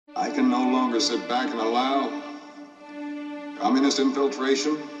I can no longer sit back and allow communist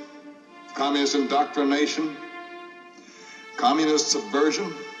infiltration, communist indoctrination, communist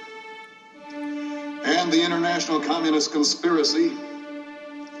subversion, and the international communist conspiracy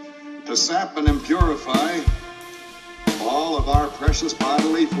to sap and impurify all of our precious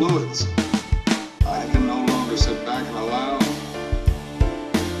bodily fluids. I can no longer sit back and allow.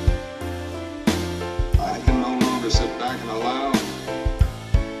 I can no longer sit back and allow.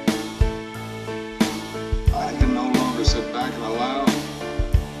 I can no longer sit back and allow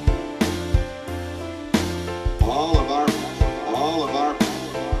all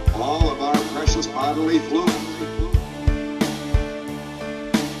of our precious bodily fluids.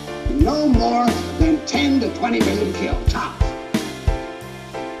 No more than 10 to 20 million killed, tops.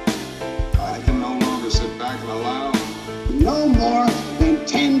 I can no longer sit back and allow. No more than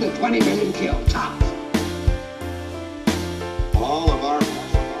 10 to 20 million killed, tops. All of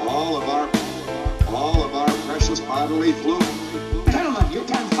our precious bodily fluids. Gentlemen, you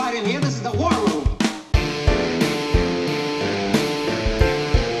can't fight in here. This is the war room.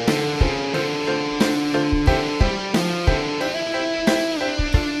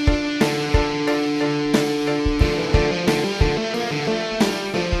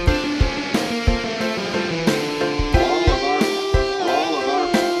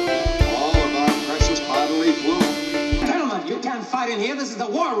 Fight in here. This is the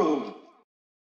war room.